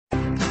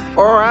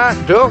Alright,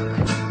 Duck.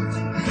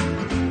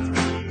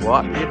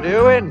 What you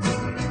doing?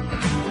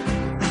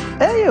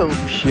 Hey, old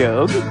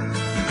Shug.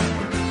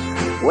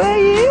 Where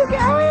you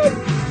going?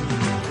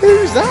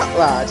 Who's that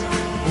lad?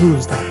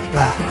 Who's that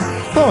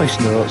lad? Voice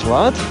notes,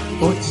 lad.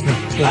 Voice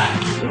notes,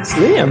 lad. It's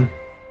Liam.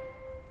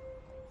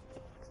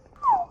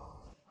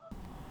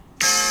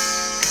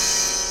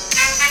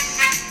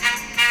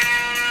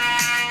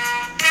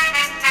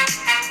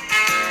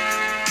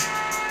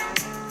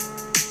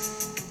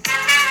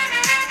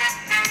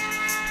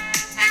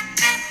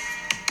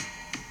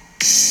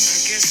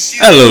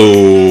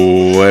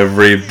 Hello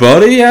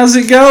everybody, how's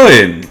it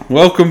going?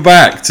 Welcome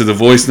back to the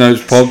Voice Notes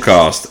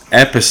podcast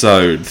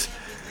episode.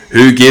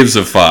 Who gives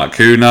a fuck?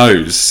 Who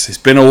knows? It's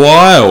been a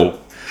while.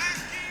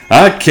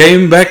 I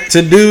came back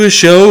to do a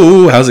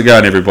show. How's it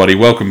going everybody?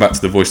 Welcome back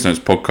to the Voice Notes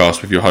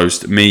podcast with your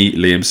host, me,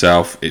 Liam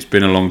South. It's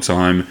been a long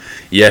time.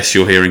 Yes,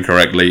 you're hearing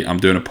correctly. I'm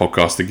doing a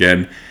podcast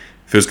again.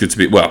 Feels good to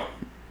be, well,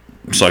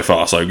 so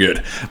far so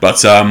good.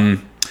 But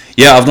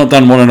yeah, I've not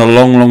done one in a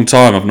long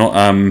time. I've not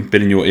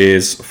been in your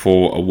ears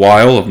for a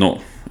while.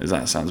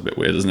 That sounds a bit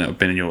weird, doesn't it? I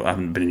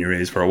haven't been in your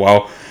ears for a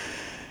while.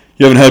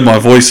 You haven't heard my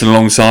voice in a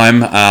long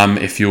time.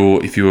 If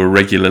you're a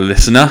regular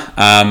listener,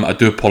 I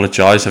do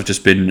apologise. I've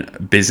just been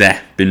busy.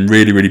 Been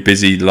really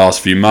busy the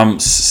last few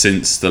months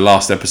since the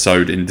last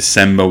episode in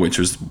December, which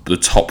was the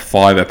top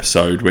 5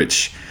 episode,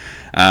 which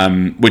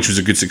was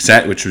a good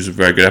success, which was a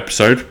very good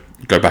episode.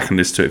 Go back and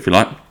listen to it if you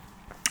like.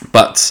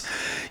 But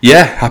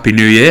yeah, Happy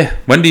New Year.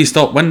 When do you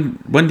stop? When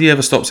do you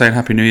ever stop saying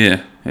Happy New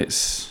Year?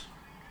 It's,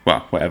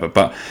 well, whatever.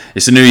 But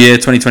it's the new year,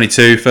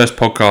 2022, first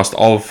podcast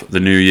of the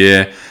new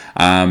year.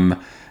 And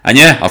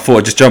yeah, I thought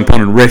I'd just jump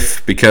on and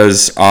riff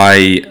because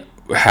I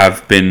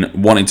have been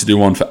wanting to do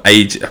one for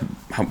ages.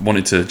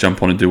 Wanted to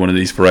jump on and do one of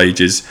these for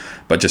ages,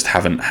 but just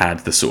haven't had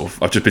the sort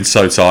of. I've just been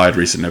so tired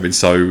recently.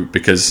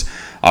 Because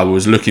I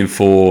was looking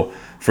for,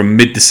 from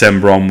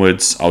mid-December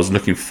onwards, I was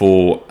looking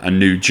for a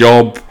new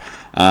job.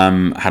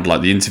 Had like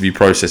the interview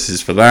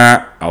processes for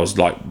that. I was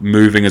like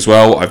moving as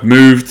well. I've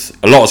moved.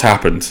 A lot has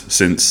happened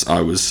since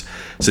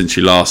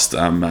you last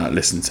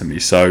listened to me.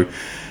 So,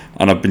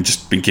 and I've been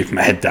keeping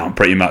my head down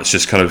pretty much,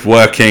 just kind of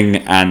working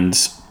and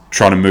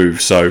trying to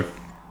move. So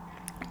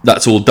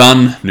that's all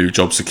done. New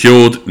job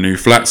secured. New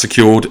flat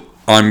secured.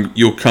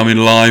 You're coming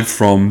live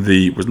from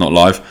the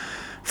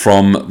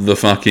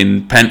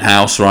fucking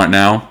penthouse right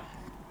now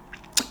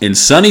in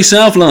sunny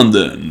South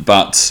London,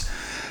 but.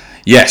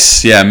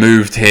 Yes, yeah,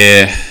 moved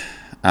here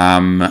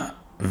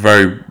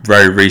very,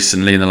 very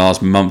recently in the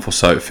last month or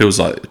so. It feels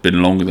like it's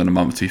been longer than a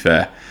month, to be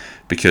fair,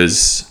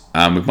 because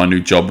with my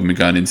new job, I've been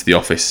going into the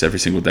office every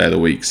single day of the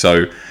week.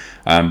 So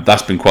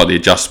that's been quite the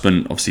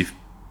adjustment, obviously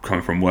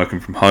coming from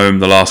working from home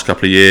the last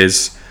couple of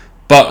years.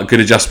 But a good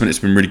adjustment, it's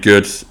been really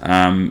good.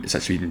 It's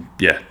actually,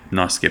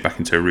 nice to get back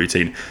into a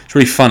routine. It's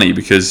really funny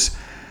because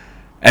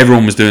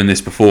everyone was doing this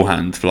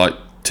beforehand for like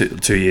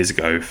 2 years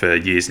ago, for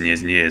years and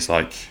years and years,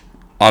 like...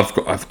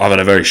 I've had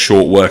a very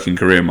short working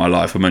career in my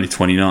life. I'm only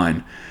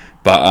 29,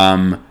 but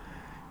I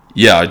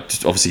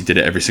just obviously did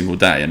it every single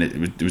day, and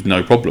it was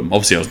no problem.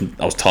 Obviously,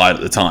 I was tired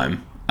at the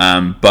time,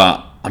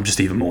 but I'm just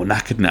even more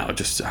knackered now.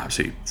 Just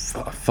absolutely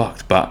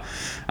fucked. But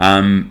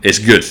it's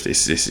good.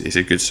 It's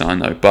a good sign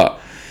though. But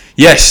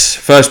yes,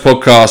 first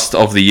podcast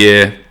of the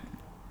year.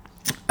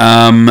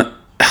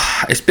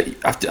 I'd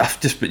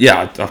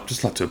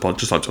just like to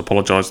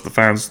apologise to the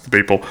fans, the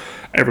people,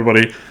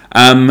 everybody.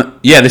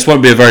 This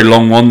won't be a very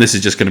long one. This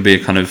is just going to be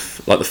a kind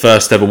of like the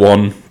first ever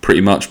one,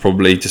 pretty much,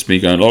 probably just me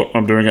going, "Oh,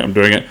 I'm doing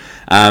it."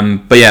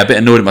 But yeah, a bit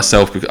annoyed at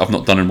myself because I've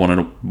not done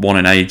one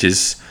in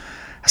ages.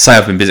 I say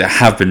I've been busy. I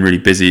have been really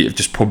busy.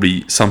 Just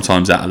probably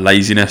sometimes out of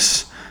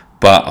laziness.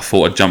 But I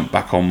thought I'd jump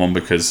back on one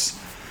because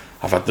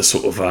I've had the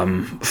sort of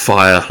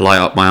fire light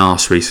up my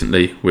arse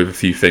recently with a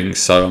few things.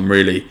 So I'm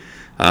really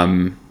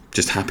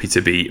just happy to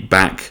be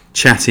back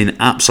chatting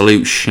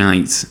absolute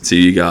shite to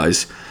you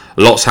guys.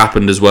 Lots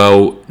happened as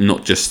well,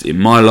 not just in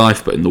my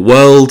life, but in the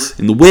world.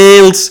 The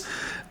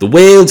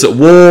world's at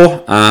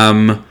war.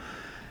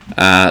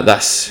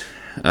 That's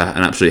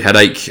an absolute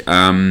headache.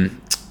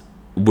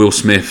 Will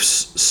Smith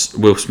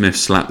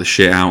slapped the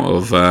shit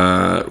out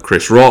of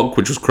Chris Rock,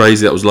 which was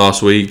crazy. That was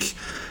last week.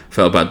 I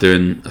felt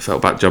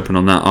about jumping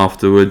on that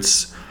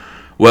afterwards.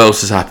 What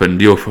else has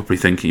happened? You're probably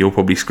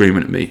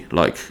screaming at me,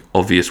 like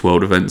obvious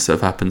world events that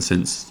have happened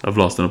since I've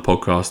last done a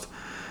podcast.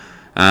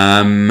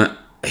 I'm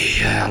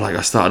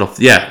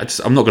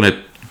not going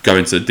to go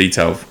into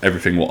detail of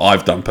everything what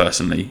I've done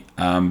personally,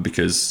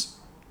 because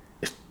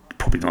it's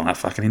probably not that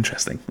fucking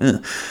interesting.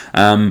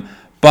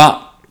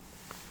 But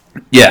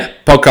yeah,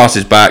 podcast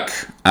is back.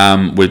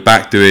 We're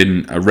back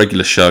doing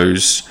regular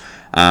shows,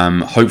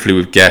 hopefully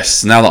with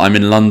guests. Now that I'm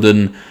in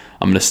London,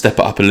 I'm going to step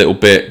it up a little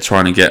bit,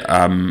 trying to get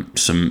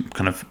some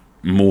kind of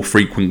more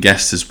frequent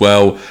guests as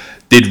well.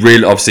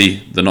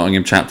 Obviously, the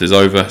Nottingham chapter is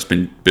over. It's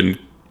been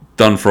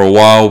done for a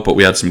while, but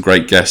we had some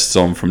great guests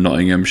on from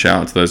Nottingham.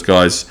 Shout out to those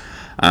guys.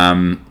 I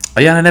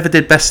never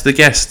did Best of the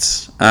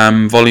Guests,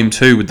 Volume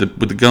 2 with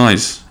the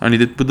guys. I only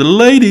did with the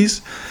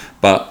ladies,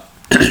 but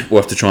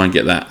we'll have to try and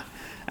get that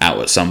out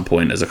at some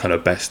point as a kind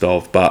of best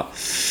of. But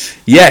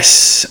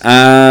yes,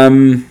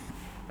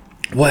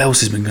 what else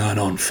has been going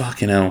on?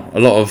 Fucking hell, a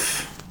lot of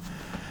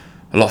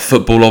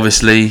football,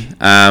 obviously.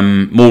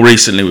 More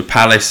recently with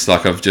Palace,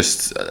 like I've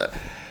just, a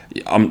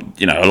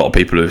lot of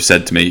people have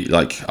said to me,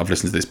 like, I've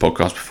listened to this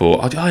podcast before.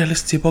 Oh, I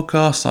listened to your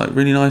podcast, like,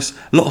 really nice.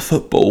 A lot of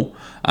football.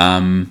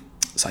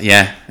 It's like,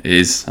 yeah, it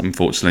is.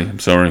 Unfortunately, I'm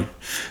sorry,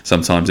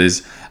 sometimes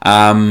is.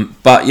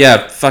 But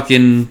yeah,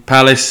 fucking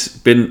Palace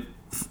been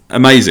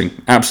amazing,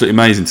 absolutely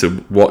amazing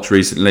to watch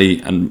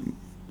recently, and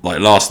like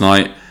last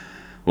night,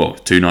 well,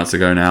 2 nights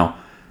ago now,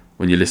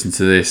 when you listen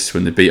to this,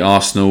 when they beat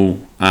Arsenal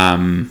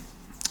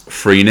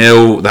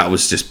 3-0, that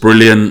was just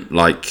brilliant.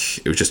 Like,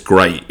 it was just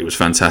great. It was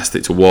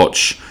fantastic to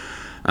watch.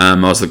 I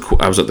was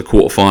at the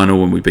quarter-final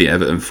when we beat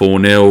Everton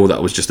 4-0.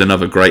 That was just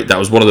another great. That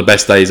was one of the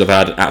best days I've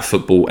had at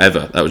football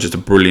ever. That was just a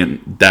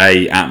brilliant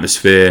day,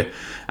 atmosphere,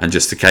 and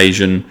just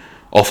occasion.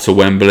 Off to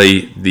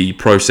Wembley. The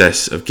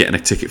process of getting a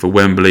ticket for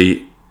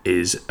Wembley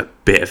is a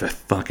bit of a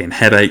fucking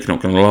headache,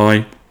 not going to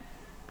lie.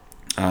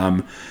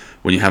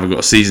 When you haven't got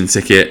a season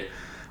ticket.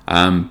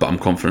 But I'm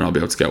confident I'll be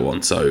able to get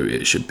one, so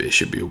it should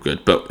be all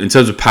good. But in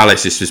terms of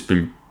Palace, it's just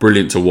been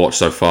brilliant to watch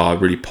so far.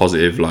 Really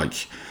positive,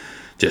 like,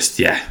 just,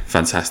 yeah,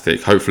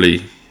 fantastic.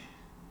 Hopefully,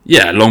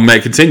 yeah, long may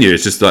it continue.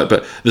 It's just like,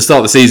 but at the start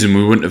of the season,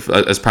 we wouldn't have,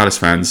 as Palace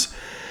fans,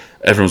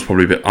 everyone's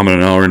probably a bit umming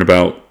and ahhing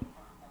about,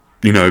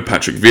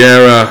 Patrick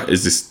Vieira.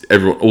 Is this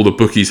all the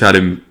bookies had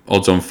him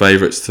odds-on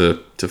favourites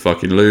to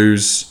fucking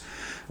lose,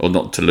 or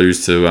not to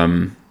lose,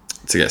 to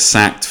get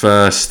sacked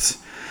first.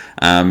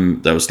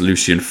 There was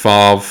Lucien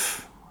Favre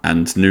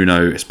and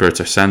Nuno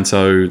Espirito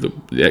Santo,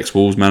 the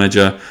ex-Wolves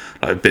manager,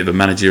 like a bit of a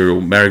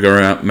managerial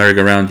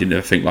merry-go-round. You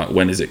never think, like,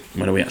 when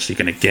are we actually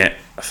going to get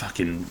a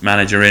fucking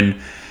manager in?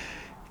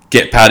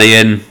 Get Paddy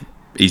in.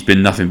 He's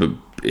been nothing but,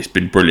 it's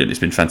been brilliant. It's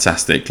been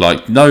fantastic.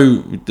 Last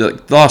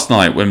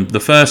night, when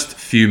the first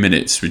few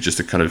minutes were just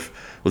a kind of,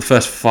 the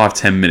first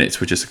 5-10 minutes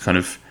were just a kind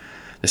of,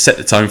 they set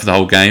the tone for the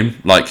whole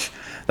game. Like,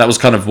 that was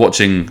kind of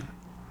watching.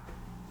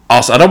 I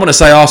don't want to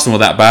say Arsenal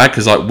were that bad,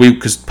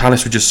 because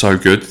Palace were just so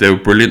good. They were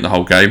brilliant the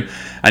whole game.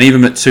 And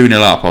even at 2-0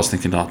 up, I was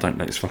thinking, don't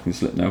let this fucking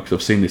slip now, because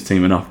I've seen this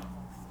team enough.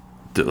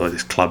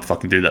 This club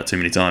fucking do that too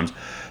many times.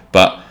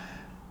 But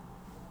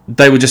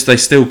they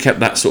still kept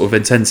that sort of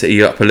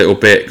intensity up a little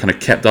bit, kind of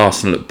kept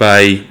Arsenal at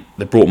bay.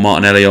 They brought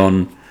Martinelli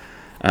on,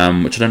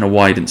 which I don't know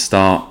why he didn't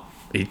start.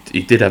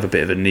 He did have a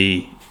bit of a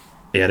knee.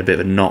 He had a bit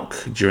of a knock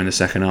during the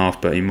second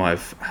half, but he might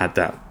have had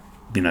that.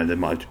 They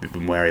might have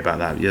been wary about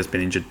that. He has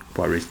been injured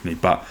quite recently.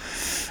 But,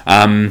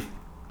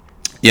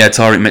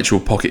 Tyreek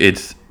Mitchell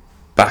pocketed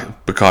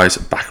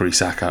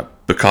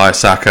Bukayo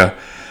Saka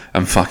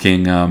and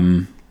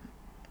fucking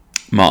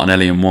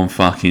Martinelli in one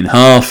fucking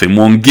half, in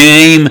one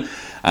game.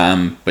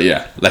 But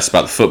yeah, less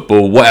about the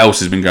football. What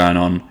else has been going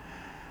on?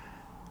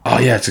 Oh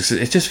yeah,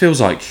 it just feels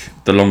like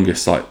the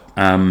longest,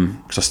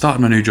 because I started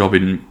my new job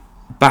in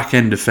back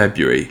end of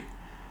February.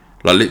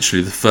 Like,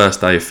 literally the first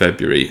day of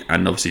February,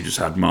 and obviously just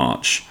had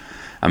March.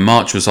 And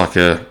March was like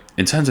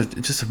in terms of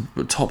just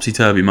a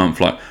topsy-turvy month.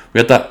 Like,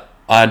 we had that,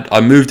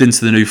 I moved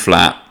into the new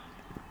flat,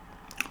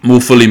 more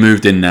fully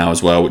moved in now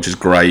as well, which is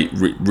great,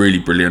 really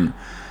brilliant.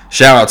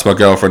 Shout out to my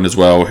girlfriend as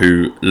well,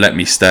 who let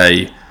me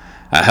stay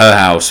at her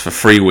house for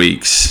 3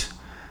 weeks,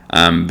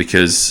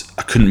 because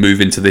I couldn't move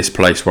into this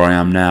place where I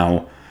am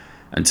now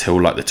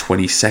until like the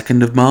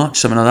 22nd of March,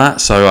 something like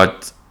that. So I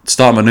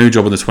started my new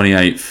job on the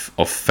 28th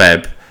of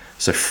Feb,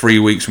 so 3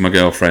 weeks with my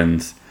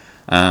girlfriend.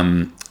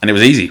 And it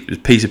was easy. It was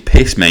a piece of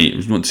piss, mate. It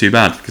was not too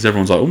bad, because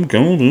everyone's like, oh,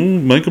 God,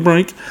 make a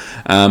break.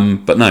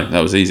 But no, that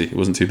was easy. It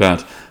wasn't too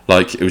bad.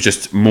 Like, it was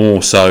just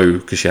more so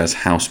because she has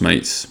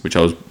housemates, which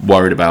I was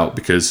worried about,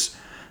 because,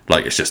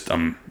 like, it's just,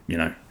 a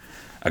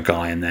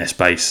guy in their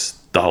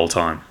space the whole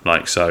time.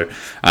 Like, so,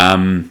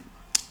 and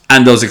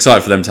I was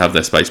excited for them to have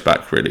their space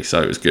back, really.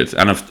 So it was good.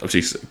 And obviously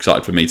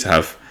excited for me to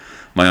have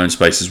my own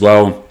space as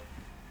well.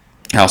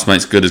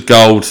 Housemates good as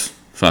gold.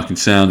 Fucking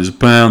sound as a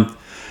pound.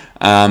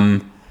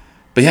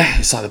 But yeah,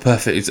 it's like the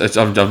perfect.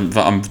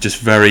 I'm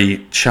just very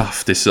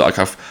chuffed. It's like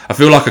I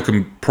feel like I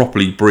can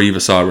properly breathe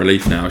a sigh of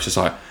relief now. It's just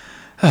like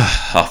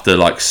after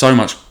like so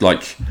much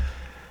like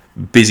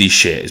busy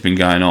shit has been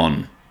going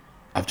on.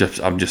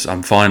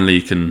 I'm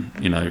finally can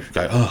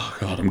go. Oh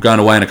God, I'm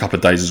going away in a couple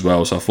of days as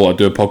well. So I thought I'd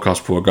do a podcast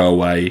before I go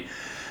away.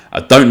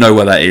 I don't know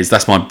where that is.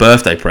 That's my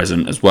birthday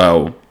present as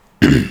well.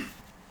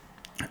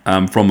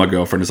 From my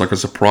girlfriend. It's like a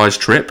surprise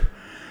trip.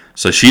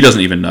 So she doesn't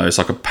even know. It's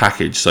like a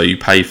package. So you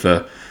pay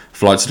for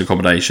flights and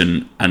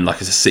accommodation, and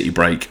like it's a city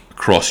break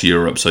across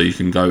Europe, so you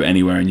can go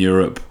anywhere in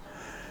Europe.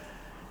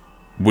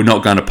 We're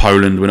not going to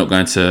Poland. We're not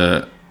going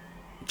to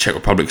Czech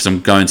Republic, because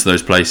I'm going to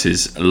those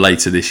places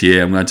later this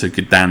year. I'm going to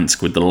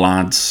Gdansk with the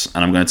lads,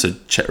 and I'm going to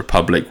Czech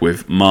Republic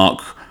with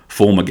Mark,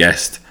 former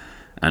guest,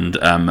 and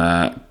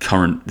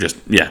current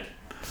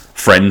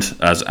friend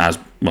as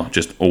well,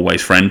 just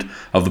always friend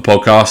of the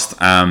podcast,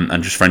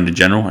 and just friend in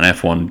general, an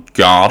F1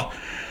 guard.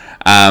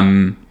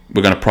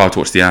 We're going to Prague to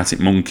watch the Arctic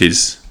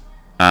Monkeys,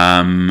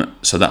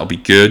 so that'll be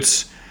good.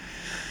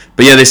 But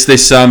But yeah, this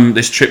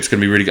trip's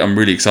going to be really. I'm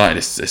really excited.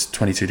 It's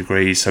 22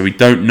 degrees, so we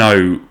don't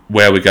know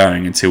where we're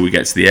going until we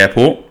get to the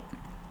airport,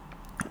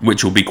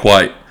 which will be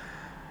quite.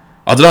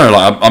 I don't know.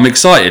 Like I'm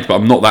excited, but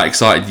I'm not that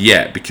excited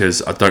yet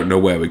because I don't know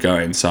where we're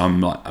going. So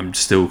I'm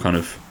still kind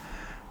of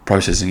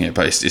processing it.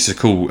 But it's a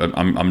cool.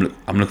 I'm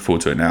looking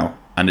forward to it now,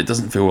 and it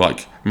doesn't feel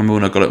like. Remember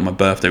when I got it on my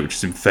birthday, which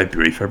is in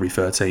February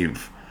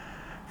 13th.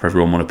 For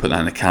everyone, want to put that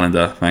in the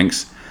calendar.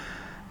 Thanks.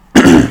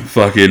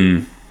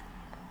 Fucking.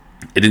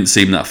 It didn't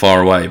seem that far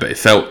away, but it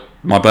felt.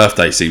 My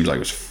birthday seems like it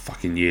was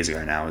fucking years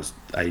ago now. It was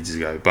ages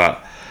ago,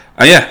 but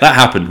yeah, that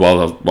happened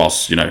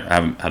whilst I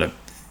haven't had a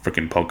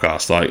freaking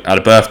podcast. Like, I had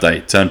a birthday,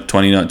 turned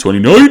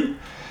 29,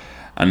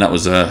 and that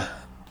was a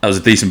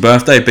decent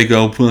birthday. A big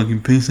old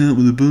fucking piss out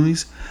with the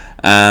boys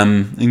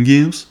and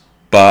girls.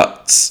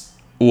 But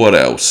what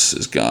else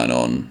is going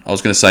on? I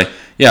was going to say,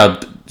 yeah.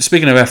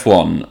 Speaking of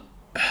F1,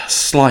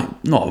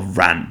 slight, not a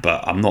rant,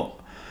 but I'm not.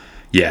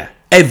 Yeah,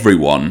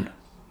 everyone.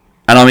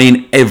 And I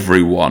mean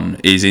everyone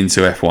is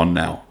into F1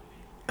 now.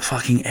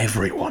 Fucking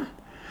everyone.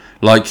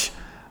 Like,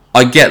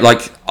 I get,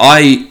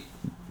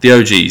 the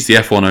OGs, the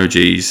F1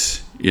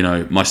 OGs,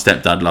 my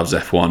stepdad loves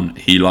F1.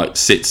 He,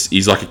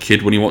 he's like a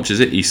kid when he watches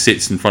it. He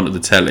sits in front of the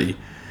telly,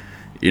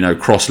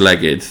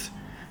 cross-legged,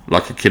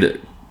 like a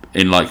kid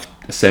in,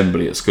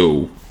 assembly at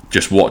school,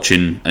 just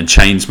watching and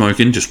chain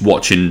smoking, just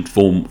watching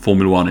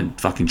Formula 1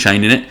 and fucking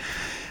chaining it.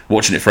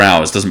 Watching it for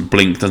hours, doesn't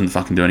blink, doesn't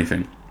fucking do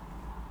anything.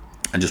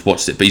 And just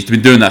watched it. But he's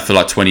been doing that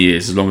for 20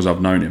 years, as long as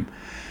I've known him.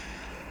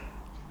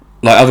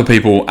 Like other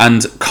people,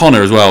 and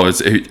Connor as well.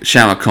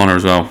 Shout out Connor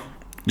as well.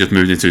 Just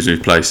moved into his new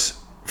place.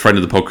 Friend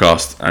of the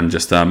podcast and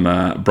just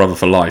brother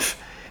for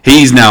life.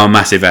 He's now a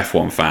massive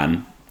F1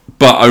 fan,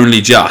 but only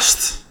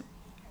just.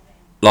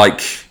 I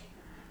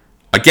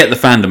get the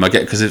fandom. I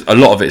get because a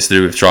lot of it's to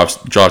do with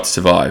Drive to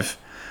Survive,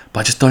 but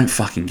I just don't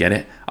fucking get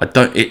it.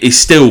 It's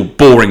still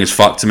boring as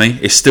fuck to me.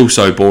 It's still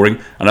so boring.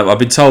 And I've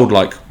been told,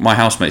 my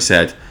housemate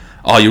said,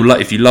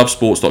 if you love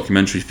sports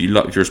documentaries,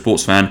 if you're a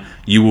sports fan,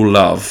 you will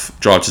love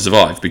Drive to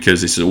Survive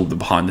because it's all the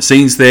behind the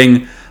scenes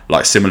thing,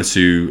 similar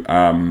to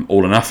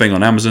All or Nothing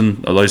on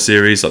Amazon, or those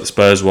series, like the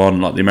Spurs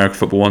one, like the American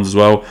football ones as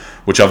well,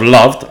 which I've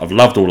loved. I've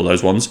loved all of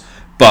those ones,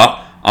 but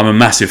I'm a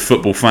massive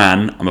football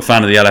fan. I'm a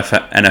fan of the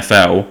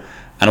NFL,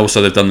 and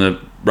also they've done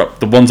the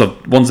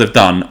ones they've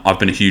done. I've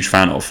been a huge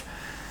fan of.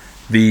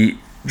 The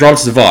Drive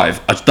to Survive,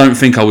 I don't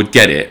think I would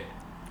get it.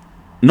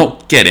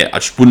 Not get it. I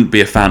just wouldn't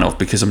be a fan of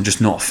because I'm just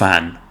not a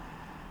fan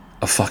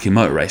of fucking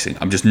motor racing.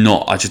 I'm just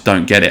not. I just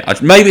don't get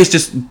it. Maybe it's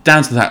just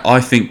down to that.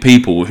 I think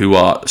people who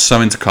are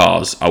so into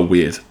cars are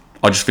weird.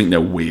 I just think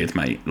they're weird,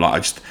 mate. I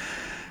just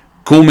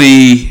call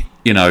me,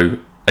 a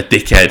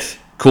dickhead.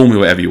 Call me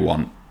whatever you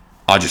want.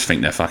 I just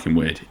think they're fucking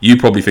weird. You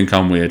probably think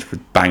I'm weird for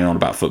banging on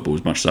about football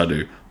as much as I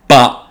do.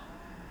 But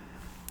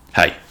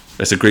hey,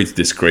 let's agree to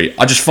disagree.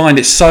 I just find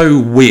it so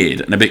weird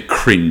and a bit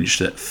cringe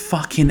that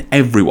fucking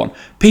everyone,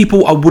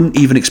 people I wouldn't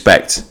even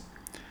expect.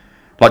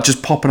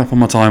 Just popping up on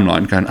my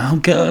timeline going, oh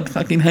God,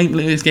 fucking hate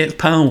Lewis gets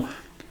pole.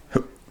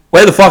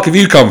 Where the fuck have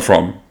you come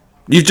from?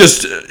 You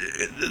just,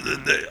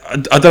 I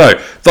don't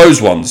know,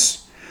 those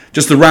ones.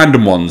 Just the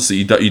random ones that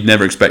you'd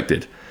never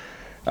expected.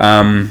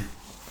 So,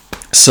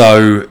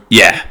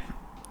 yeah.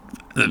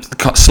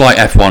 Slight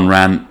F1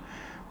 rant,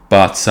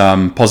 but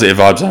positive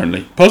vibes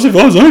only.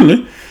 Positive vibes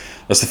only.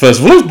 That's the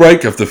first voice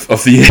break of the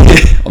year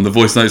on the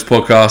Voice Notes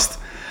podcast.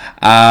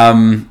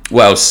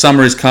 Well,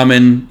 summer is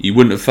coming. You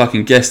wouldn't have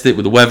fucking guessed it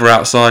with the weather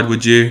outside,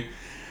 would you?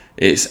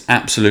 It's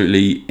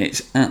absolutely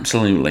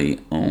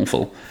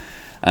awful.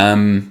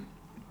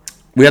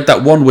 We had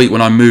that 1 week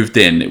when I moved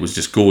in. It was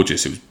just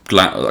gorgeous. It was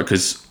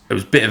because it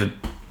was a bit of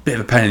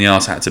a pain in the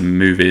arse. I had to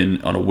move in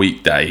on a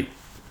weekday,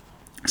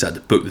 so I had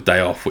to book the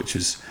day off, which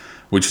was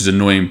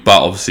annoying,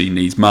 but obviously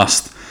needs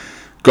must.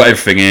 Got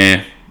everything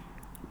here.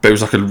 But it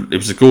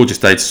was a gorgeous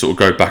day to sort of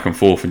go back and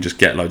forth and just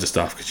get loads of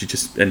stuff because you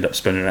just end up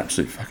spending an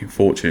absolute fucking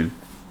fortune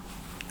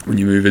when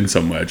you move in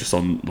somewhere just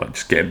on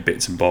just getting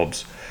bits and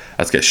bobs. I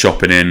had to get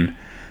shopping in,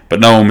 but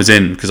no one was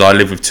in because I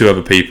live with two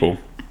other people,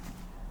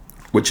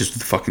 which is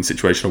the fucking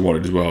situation I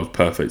wanted as well. It was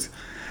perfect,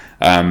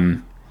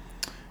 and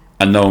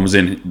no one was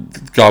in.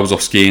 The guy was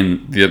off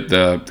skiing.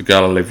 The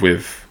girl I live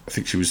with, I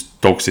think she was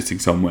dog sitting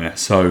somewhere,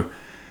 so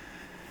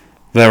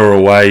they were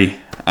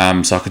away.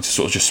 So I could just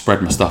sort of just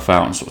spread my stuff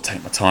out and sort of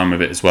take my time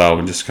with it as well,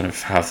 and just kind of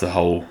have the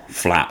whole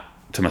flat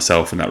to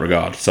myself in that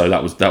regard. So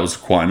that was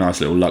quite a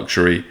nice little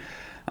luxury.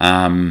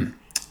 Other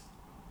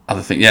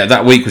thing, yeah,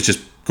 that week was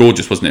just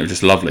gorgeous, wasn't it? It was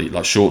just lovely,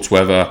 shorts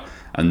weather,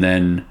 and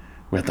then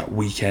we had that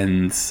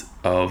weekend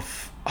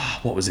of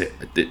what was it?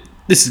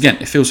 This again,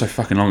 it feels so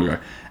fucking long ago,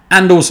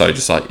 and also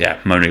just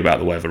moaning about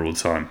the weather all the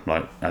time,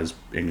 as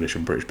English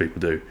and British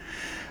people do.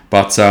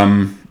 But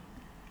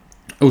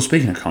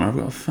speaking of Connor, I've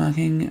got a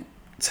fucking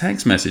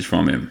text message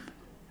from him.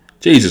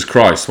 Jesus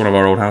Christ, one of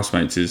our old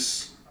housemates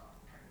is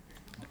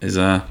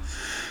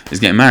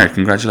getting married.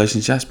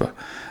 Congratulations, Jasper.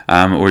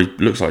 Or he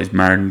looks like he's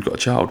married and got a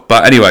child.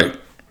 But anyway,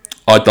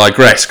 I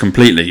digress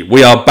completely.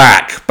 We are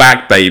back,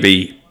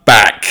 baby,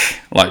 back.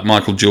 Like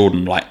Michael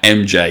Jordan, like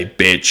MJ,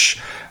 bitch.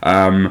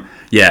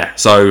 yeah,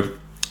 so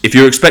if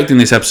you're expecting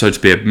this episode to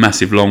be a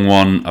massive long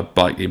one,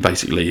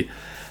 basically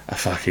a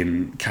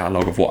fucking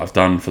catalogue of what I've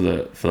done for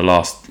the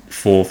last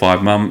 4 or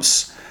 5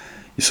 months,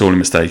 you're sorely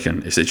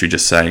mistaken. It's literally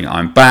just saying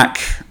I'm back.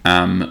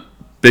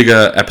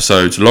 Bigger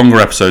episodes, longer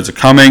episodes are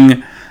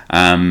coming.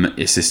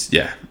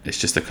 It's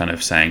just a kind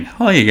of saying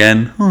hi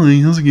again.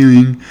 Hi, how's it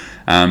going?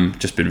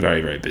 Just been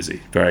very, very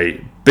busy.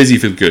 Very busy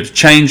for the good.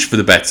 Change for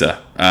the better.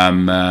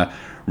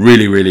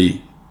 Really,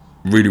 really,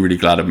 really, really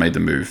glad I've made the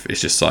move. It's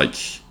just like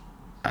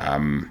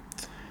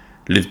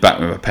lived back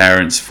with my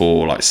parents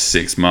for like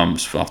 6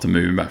 months after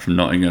moving back from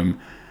Nottingham.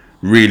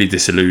 Really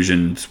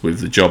disillusioned with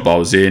the job I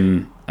was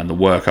in and the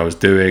work I was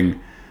doing.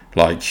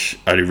 Like,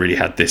 I only really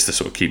had this to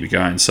sort of keep me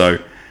going. So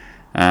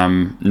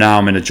now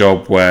I'm in a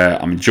job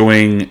where I'm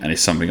enjoying and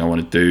it's something I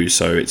want to do.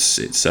 So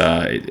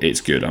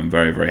it's good. I'm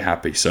very, very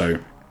happy. So,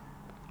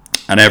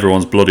 and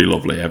everyone's bloody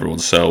lovely.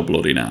 Everyone's so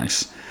bloody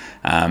nice.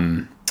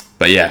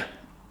 But yeah,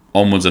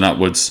 onwards and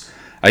upwards.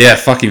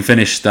 Fucking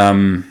finished.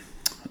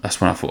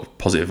 That's when I thought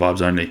positive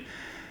vibes only.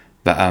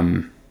 But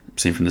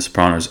scene from The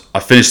Sopranos. I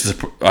finished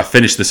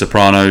The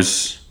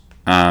Sopranos.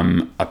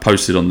 I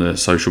posted on the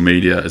social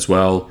media as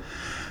well.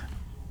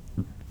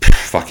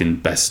 Fucking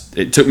best.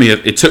 It took me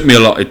a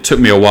lot. It took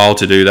me a while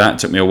to do that. It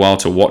took me a while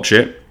to watch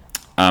it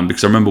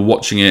because I remember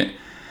watching it,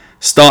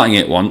 starting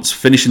it once,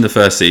 finishing the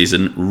first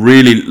season.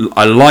 Really,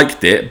 I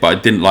liked it, but I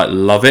didn't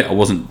love it. I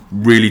wasn't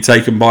really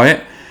taken by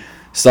it.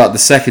 Started the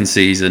second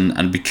season,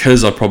 and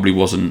because I probably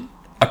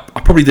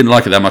didn't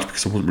like it that much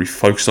because I wasn't really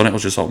focused on it. I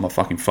was just on my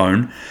fucking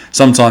phone.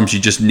 Sometimes you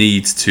just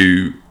need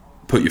to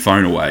put your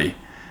phone away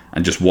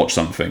and just watch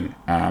something.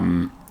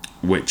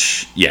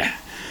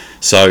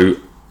 So,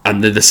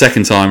 and then the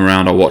second time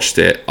around I watched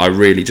it, I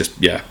really just,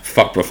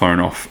 fucked my phone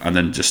off and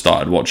then just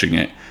started watching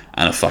it.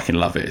 And I fucking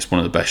love it. It's one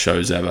of the best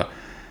shows ever.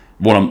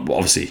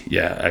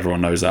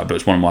 Everyone knows that, but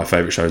it's one of my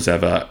favourite shows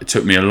ever. It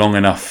took me long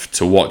enough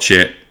to watch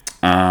it.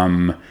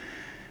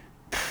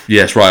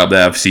 It's right up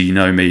there. Obviously, you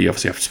know me.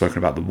 Obviously, I've spoken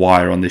about The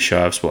Wire on this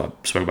show. I've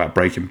spoken about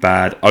Breaking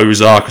Bad,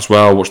 Ozark as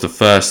well. Watched the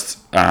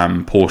first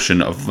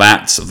portion of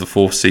that, of the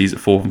fourth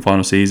and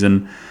final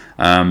season,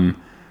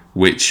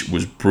 which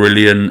was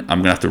brilliant. I'm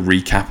gonna have to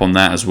recap on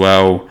that as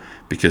well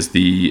because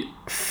the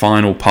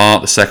final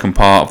part, the second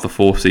part of the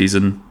fourth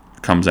season,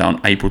 comes out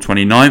on April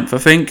 29th, I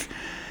think.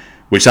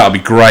 Which that'll be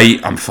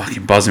great. I'm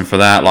fucking buzzing for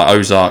that. Like,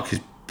 Ozark is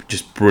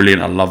just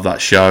brilliant. I love that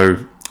show,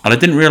 and I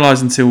didn't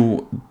realise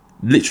until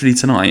literally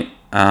tonight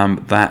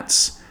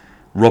that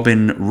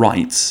Robin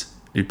Wright,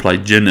 who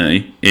played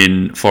Ginny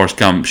in Forrest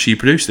Gump, she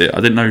produced it.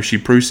 I didn't know she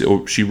produced it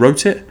or she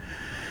wrote it.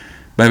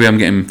 Maybe I'm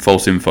getting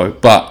false info,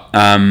 but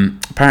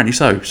apparently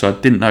so. So I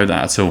didn't know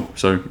that at all.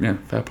 So yeah,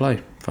 fair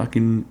play.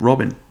 Fucking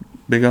Robin,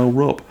 big old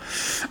Rob.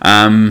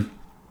 I've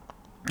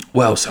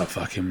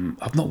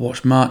not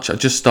watched much. I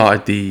just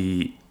started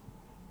the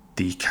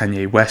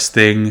Kanye West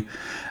thing,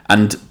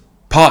 and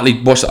partly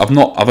watched. I've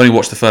only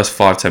watched the first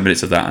 5-10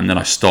 minutes of that, and then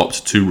I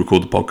stopped to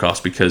record the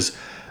podcast because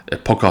a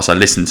podcast I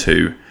listened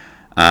to,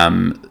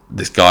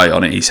 this guy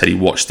on it, he said he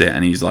watched it,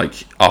 and he's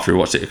like, after he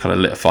watched it, it kind of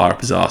lit a fire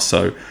up his ass.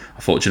 So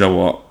I thought, you know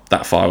what,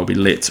 that fire will be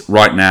lit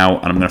right now,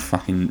 and I'm going to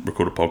fucking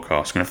record a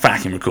podcast. I'm going to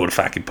fucking record a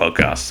fucking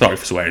podcast. Sorry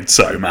for swearing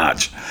so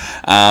much.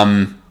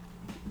 But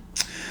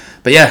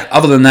yeah,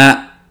 other than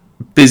that,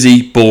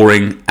 busy,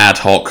 boring, ad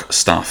hoc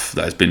stuff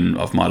that has been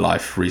of my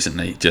life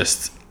recently.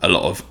 Just a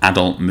lot of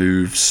adult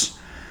moves,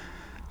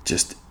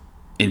 just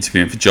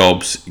interviewing for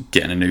jobs,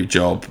 getting a new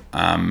job,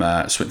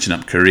 switching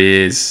up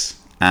careers,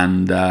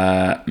 and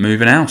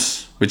moving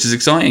house, which is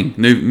exciting.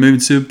 Moving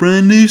to a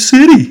brand new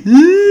city.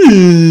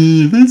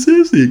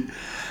 Fantastic.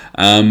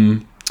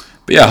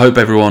 But yeah, I hope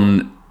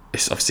everyone,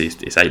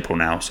 it's April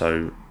now,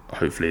 so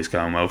hopefully it's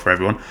going well for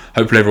everyone.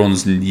 Hopefully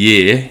everyone's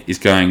year is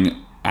going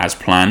as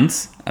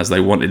planned, as they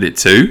wanted it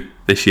to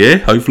this year,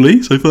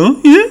 hopefully, so far.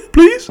 Yeah,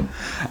 please.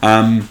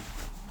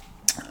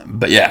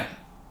 But yeah,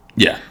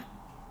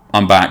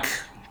 I'm back.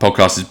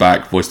 Podcast is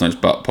back. Voice Notes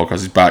podcast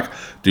is back.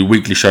 Do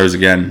weekly shows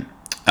again.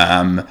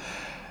 Kind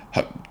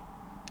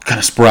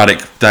of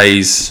sporadic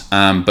days,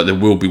 but there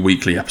will be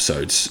weekly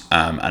episodes.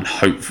 And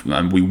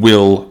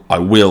I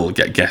will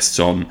get guests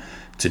on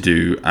to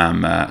do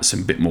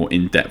some bit more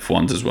in-depth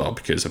ones as well,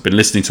 because I've been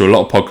listening to a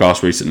lot of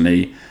podcasts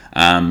recently,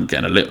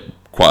 getting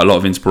quite a lot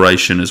of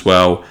inspiration as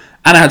well.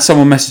 And I had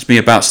someone message me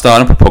about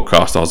starting up a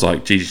podcast. I was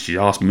like, Jesus, you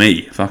asked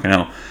me, fucking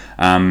hell.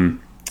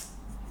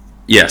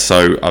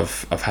 So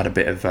I've had a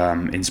bit of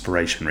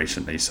inspiration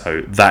recently.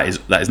 So that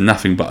is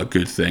nothing but a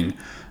good thing.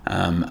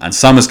 And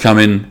summer's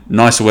coming,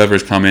 nicer weather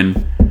is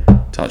coming,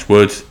 touch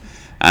wood,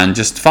 and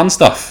just fun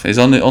stuff is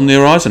on the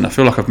horizon. I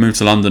feel like I've moved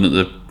to London at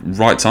the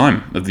right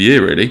time of the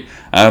year, really.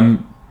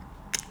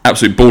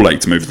 Absolute ball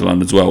ache to move to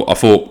London as well. I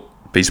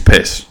thought, piece of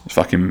piss, it's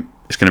going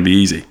to be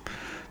easy.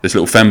 This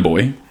little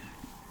femboy,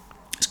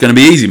 it's going to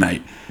be easy,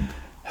 mate.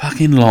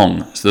 Fucking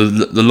long. So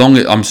the long.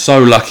 I'm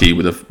so lucky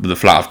with the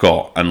flat I've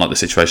got and like the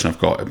situation I've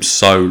got. I'm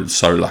so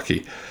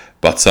lucky.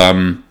 But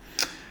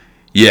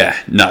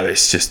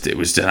it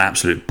was an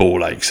absolute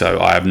ball ache.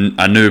 So I have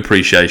a new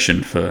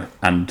appreciation for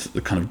and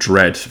the kind of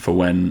dread for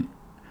when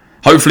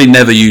Hopefully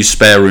never use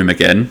spare room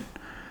again.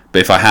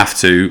 But if I have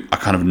to, I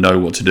kind of know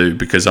what to do,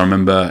 because I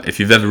remember if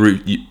you've ever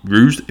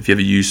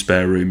used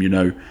spare room, you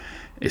know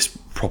it's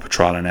proper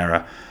trial and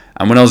error.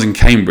 And when I was in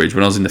Cambridge,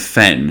 when I was in the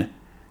Fen,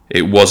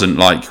 it wasn't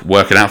like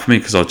working out for me,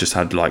 because I just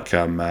had like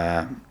virtual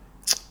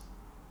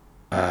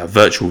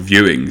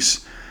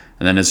viewings.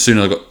 And then as soon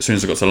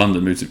as I got to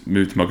London,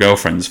 moved to my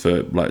girlfriend's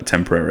for like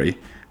temporarily.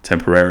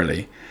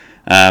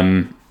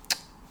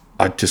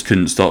 I just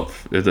couldn't stop.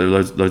 There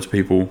were loads of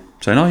people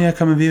saying, "Oh yeah,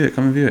 come and view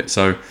it."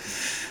 So,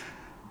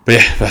 but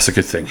yeah, that's a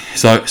good thing.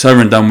 So it's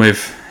over and done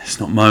with. It's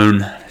not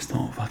moan. It's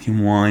not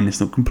fucking whine. It's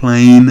not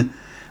complain.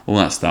 All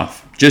that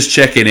stuff. Just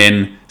checking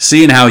in,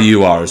 seeing how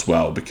you are as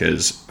well.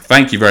 Because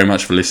thank you very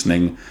much for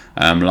listening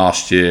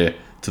last year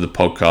to the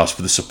podcast,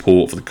 for the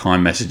support, for the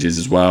kind messages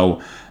as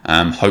well.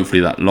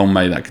 Hopefully that long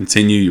may that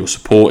continue, your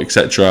support,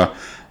 etc.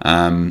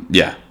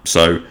 Yeah,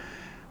 so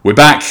we're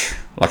back,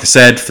 like I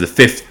said, for the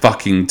 5th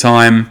fucking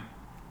time.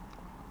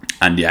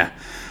 And yeah,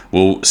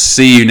 we'll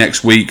see you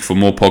next week for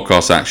more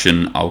podcast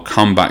action. I'll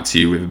come back to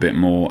you with a bit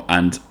more,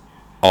 and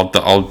I'll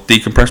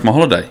decompress my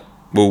holiday.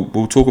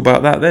 We'll talk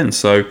about that then.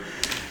 So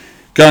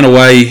going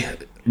away,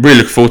 really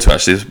looking forward to it,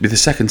 actually. It'll be the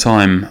second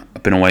time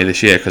I've been away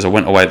this year, because I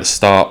went away at the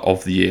start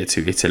of the year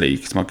to Italy,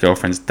 because my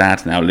girlfriend's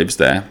dad now lives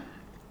there.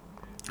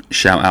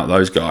 Shout out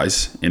those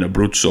guys in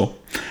Abruzzo.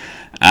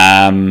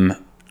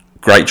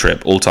 Great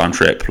trip, all-time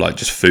trip. Like,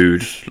 just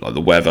food, like the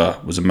weather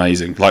was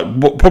amazing. Like,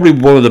 probably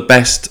one of the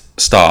best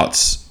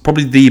starts,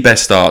 probably the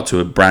best start to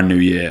a brand new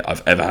year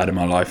I've ever had in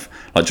my life.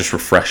 Like, just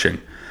refreshing.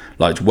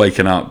 Like,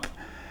 waking up,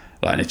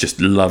 like, and it's just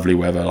lovely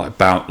weather. Like,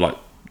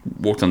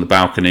 walked on the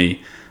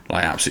balcony,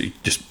 like, absolutely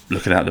just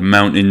looking at the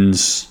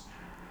mountains.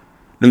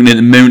 Looking at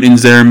the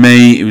mountains there,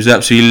 mate. It was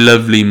absolutely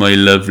lovely, my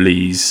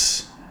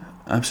lovelies.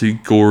 Absolutely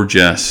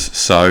gorgeous.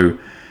 So,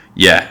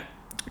 yeah.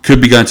 Could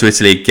be going to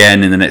Italy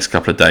again in the next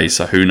couple of days,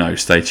 so who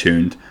knows, stay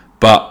tuned.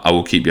 But I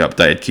will keep you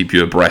updated, keep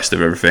you abreast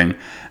of everything,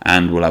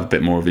 and we'll have a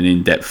bit more of an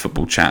in-depth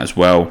football chat as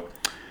well.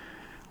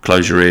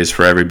 Close your ears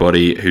for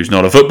everybody who's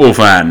not a football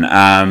fan.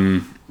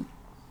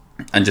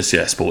 And just,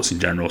 yeah, sports in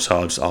general,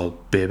 so I'll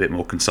be a bit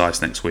more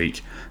concise next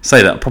week.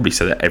 I'll probably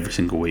say that every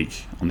single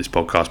week on this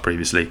podcast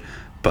previously,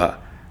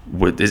 but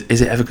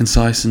is it ever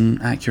concise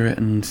and accurate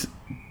and,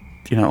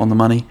 on the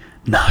money?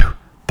 No,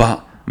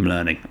 but I'm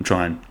learning. I'm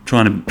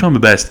trying my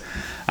best.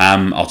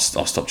 I'll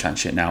stop chatting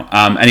shit now.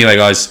 Anyway,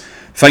 guys,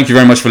 thank you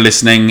very much for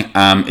listening.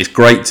 It's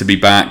great to be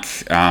back.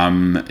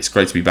 It's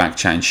great to be back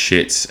chatting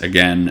shit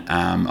again.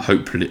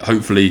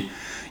 Hopefully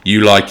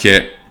you like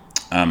it.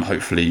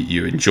 Hopefully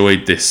you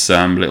enjoyed this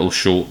little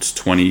short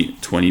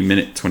 22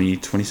 minutes.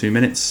 22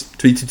 minutes,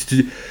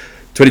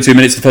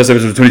 the first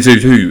episode of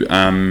 22.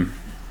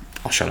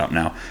 I'll shut up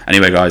now.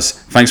 Anyway, guys,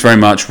 thanks very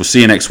much. We'll see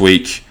you next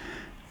week.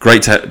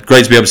 Great to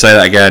be able to say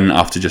that again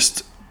after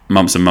just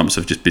months and months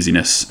of just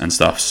busyness and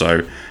stuff.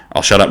 So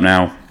I'll shut up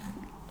now.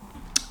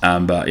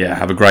 But yeah,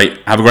 have a great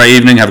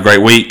evening, have a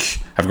great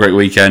week, have a great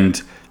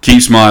weekend.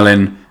 Keep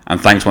smiling,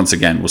 and thanks once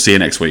again. We'll see you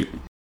next week.